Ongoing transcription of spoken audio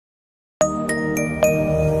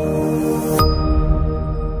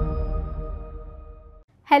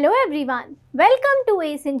Hello everyone, welcome to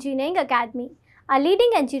ACE Engineering Academy, a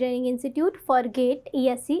leading engineering institute for GATE,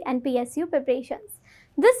 ESC and PSU preparations.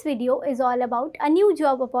 This video is all about a new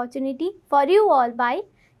job opportunity for you all by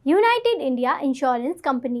United India Insurance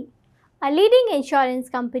Company, a leading insurance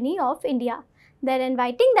company of India. They are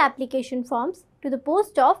inviting the application forms to the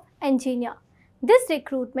post of engineer. This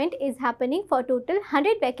recruitment is happening for total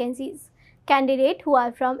 100 vacancies. Candidates who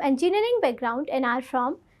are from engineering background and are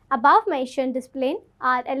from above mentioned discipline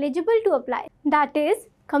are eligible to apply. That is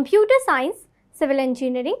computer science, civil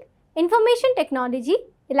engineering, information technology,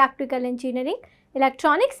 electrical engineering,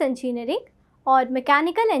 electronics engineering or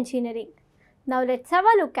mechanical engineering. Now let's have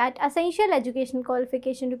a look at essential education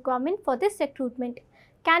qualification requirement for this recruitment.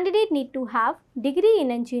 Candidate need to have degree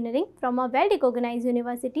in engineering from a well-recognized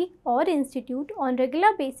university or institute on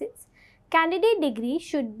regular basis. Candidate degree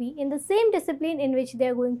should be in the same discipline in which they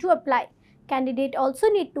are going to apply. Candidate also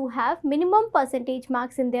need to have minimum percentage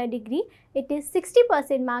marks in their degree. It is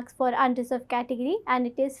 60% marks for unreserved category and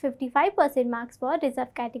it is 55% marks for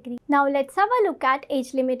reserved category. Now let's have a look at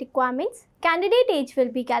age limit requirements. Candidate age will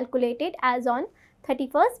be calculated as on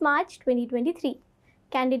 31st March 2023.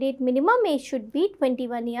 Candidate minimum age should be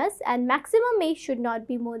 21 years and maximum age should not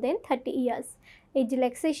be more than 30 years. Age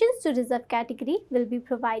relaxations to reserved category will be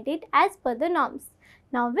provided as per the norms.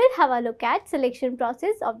 Now we'll have a look at selection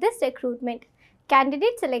process of this recruitment.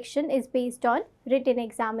 Candidate selection is based on written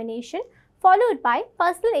examination followed by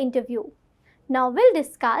personal interview. Now we'll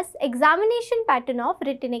discuss examination pattern of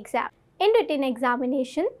written exam. In written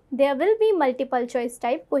examination, there will be multiple choice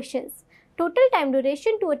type questions. Total time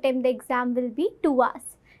duration to attempt the exam will be 2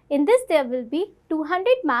 hours. In this there will be 200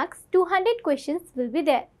 marks, 200 questions will be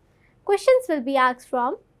there. Questions will be asked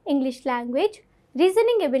from English language,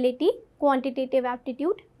 reasoning ability, quantitative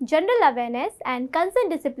aptitude, general awareness and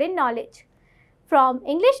concerned discipline knowledge. From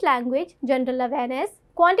English language, general awareness,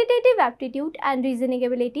 quantitative aptitude and reasoning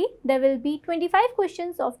ability, there will be 25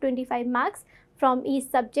 questions of 25 marks from each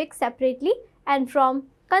subject separately, and from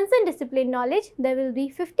concerned discipline knowledge, there will be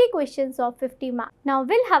 50 questions of 50 marks. Now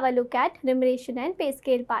we'll have a look at remuneration and pay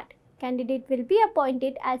scale part. Candidate will be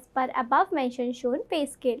appointed as per above mentioned shown pay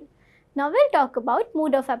scale. Now we'll talk about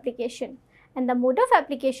mode of application. And the mode of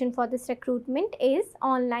application for this recruitment is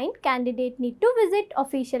online. Candidate need to visit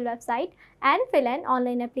official website and fill an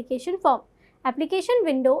online application form. Application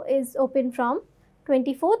window is open from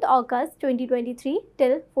 24th August 2023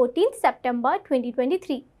 till 14th September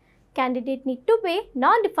 2023. Candidate need to pay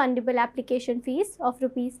non-refundable application fees of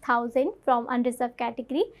 ₹1000 from unreserved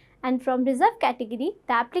category, and from reserved category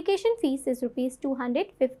the application fees is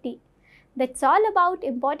 ₹250. That's all about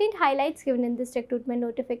important highlights given in this recruitment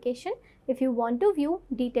notification. If you want to view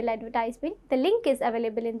detailed advertisement, the link is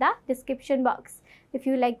available in the description box. If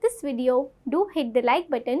you like this video, do hit the like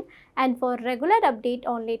button, and for regular update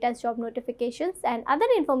on latest job notifications and other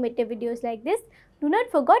informative videos like this, do not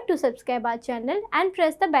forget to subscribe our channel and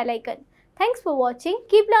press the bell icon. Thanks for watching.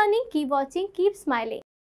 Keep learning, keep watching, keep smiling.